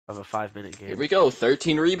of a 5-minute game. Here we go.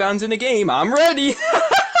 13 rebounds in a game. I'm ready.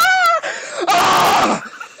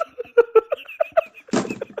 Ah!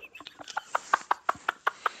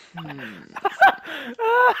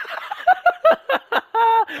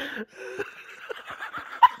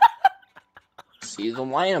 See the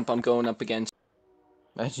lineup I'm going up against.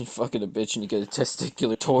 Imagine fucking a bitch and you get a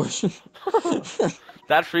testicular torsion.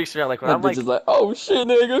 That freaks me out. Like when That I'm bitch is like, oh shit,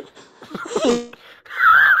 nigga.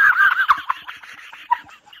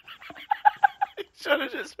 You should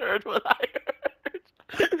have just heard what I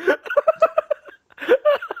heard.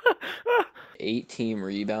 8 team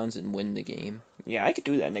rebounds and win the game. Yeah, I could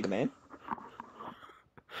do that, nigga, man.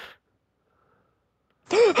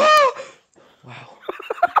 Wow.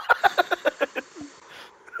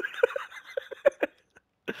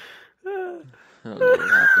 I don't know what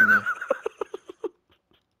happened there.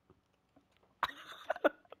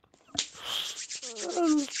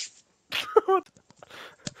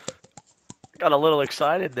 Got a little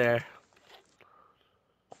excited there.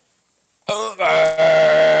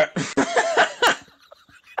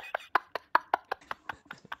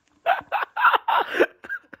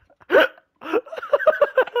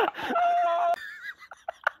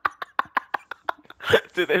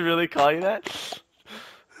 Did they really call you that?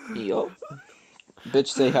 Yo. Bitch,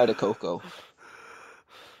 say hi to Coco.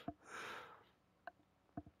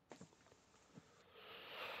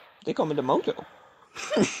 They call me the Mojo.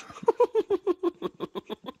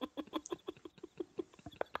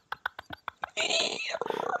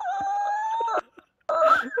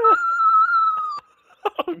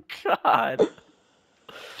 Oh God.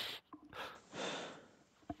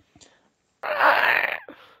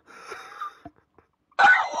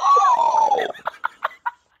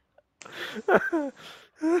 I'm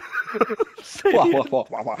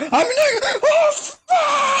a nigga. Oh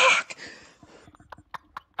fuck!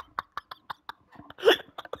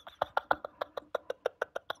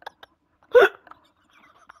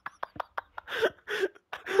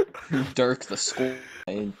 Dirk, the school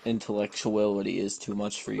intellectuality is too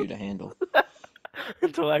much for you to handle.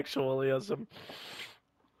 Intellectualism.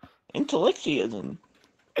 Intellectualism.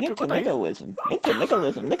 Intellectualism. Intellectualism. I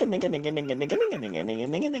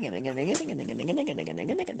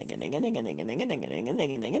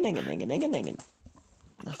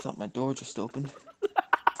thought my door just opened.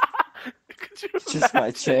 Could you It's just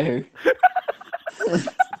my chair.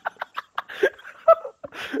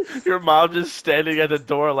 Your mom just standing at the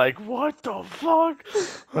door like, what the fuck?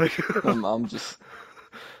 Like, My mom just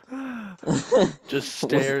just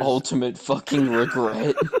with stares. ultimate fucking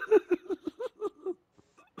regret.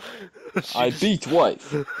 She I just- beat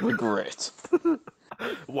wife. Regret.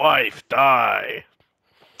 Wife, die.